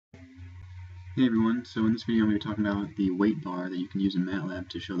Hey everyone, so in this video I'm going to be talking about the weight bar that you can use in MATLAB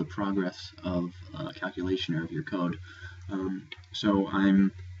to show the progress of a calculation or of your code. In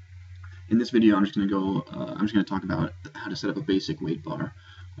this video I'm just going to talk about how to set up a basic weight bar.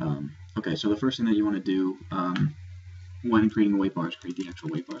 Okay, so the first thing that you want to do when creating a weight bar is create the actual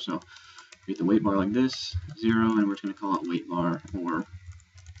weight bar. So create the weight bar like this, 0, and we're just going to call it weight bar, or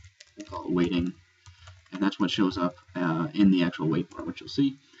we'll call it weighting, and that's what shows up in the actual weight bar, which you'll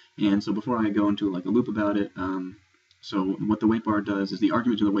see. And so before I go into like a loop about it, so what the weight bar does is the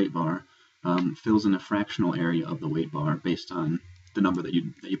argument to the weight bar fills in a fractional area of the weight bar based on the number that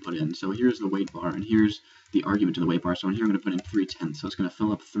you put in. So here's the weight bar, and here's the argument to the weight bar. So in here I'm going to put in 3/10. So it's going to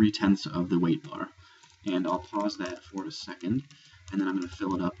fill up 3/10 of the weight bar. And I'll pause that for a second, and then I'm going to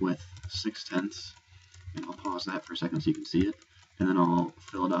fill it up with 6/10. And I'll pause that for a second so you can see it. And then I'll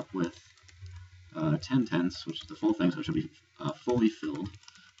fill it up with 10/10, which is the full thing, so it should be fully filled.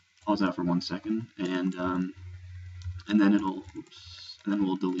 Pause that for 1 second, and then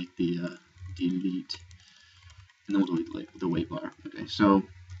we'll delete the the weight bar. Okay, so you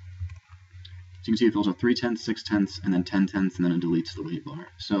can see it fills up 3/10, 6/10, and then 10/10, and then it deletes the weight bar.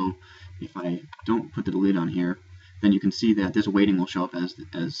 So if I don't put the delete on here, then you can see that this weighting will show up as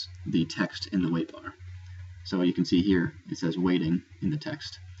the text in the weight bar. So you can see here it says weighting in the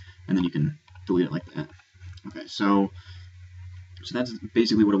text, and then you can delete it like that. Okay, so that's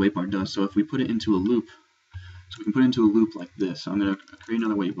basically what a weight bar does. So if we put it into a loop, so we can put it into a loop like this. So I'm going to create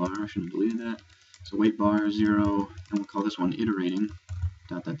another weight bar. I should have deleted that. So weight bar 0, and we'll call this one iterating, ...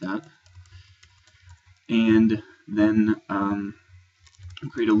 And then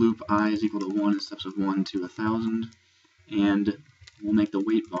create a loop I is equal to 1 in steps of 1 to 1,000. And we'll make the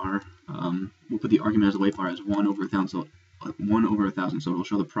weight bar, we'll put the argument as the weight bar as 1 over 1,000, so 1 over 1,000, so it'll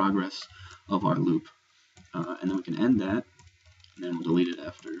show the progress of our loop. And then we can end that, and then we'll delete it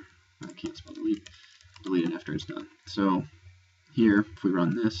after. I can't spell delete. Delete it after it's done. So here, if we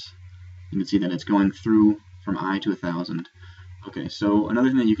run this, you can see that it's going through from I to 1,000. Okay, so another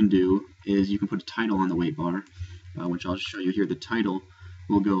thing that you can do is you can put a title on the weight bar, which I'll just show you here. The title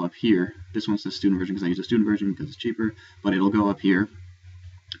will go up here. This one's the student version because I use the student version because it's cheaper, but it'll go up here.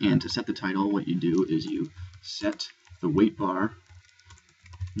 And to set the title, what you do is you set the weight bar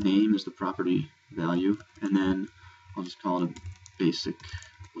name as the property value, and then I'll just call it a basic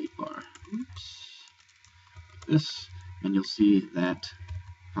weight bar. Oops. This, and you'll see that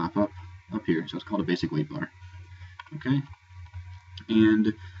pop up here. So it's called a basic weight bar. Okay.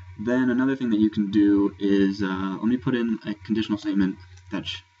 And then another thing that you can do is let me put in a conditional statement that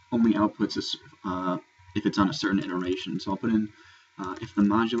only outputs if it's on a certain iteration. So I'll put in if the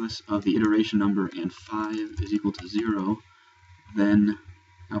modulus of the iteration number and 5 is equal to 0, then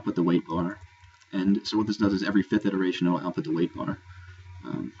output the weight bar. And so what this does is every 5th iteration it will output the weight bar.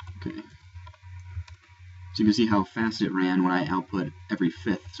 Okay. So you can see how fast it ran when I output every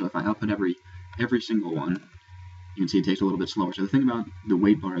 5th. So if I output every single one, you can see it takes a little bit slower. So the thing about the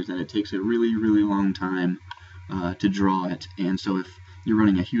weight bar is that it takes a really, really long time to draw it. And so if you're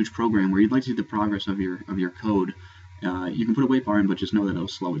running a huge program where you'd like to see the progress of your code, you can put a weight bar in, but just know that it'll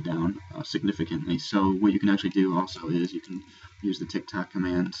slow it down significantly. So what you can actually do also is you can use the tick-tock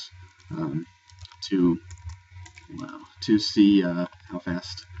commands to see how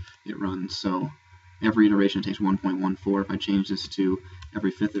fast it runs. So every iteration takes 1.14. If I change this to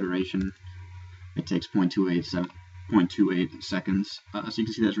every 5th iteration, it takes 0.28 seconds. So you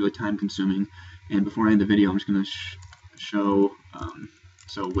can see that's really time consuming. And before I end the video, I'm just going to show,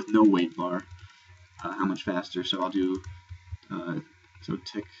 so with no weight bar, how much faster. So I'll do, so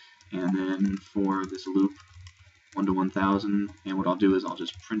tick, and then for this loop, 1 to 1,000, and what I'll do is I'll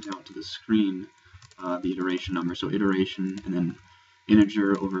just print out to the screen the iteration number. So iteration, and then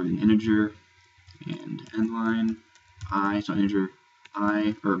integer over an integer, and end line I, so integer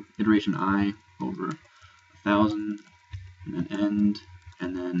I, or iteration I over 1,000, and then end,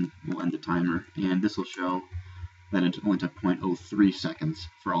 and then we'll end the timer. And this will show that it only took 0.03 seconds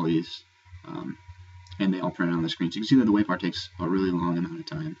for all these, and they all print on the screen. So you can see that the weight bar takes a really long amount of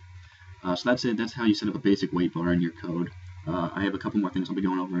time. So that's it. That's how you set up a basic weight bar in your code. I have a couple more things I'll be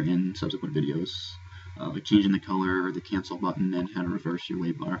going over in subsequent videos, like changing the color, the cancel button, and how to reverse your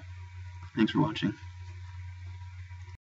weight bar. Thanks for watching.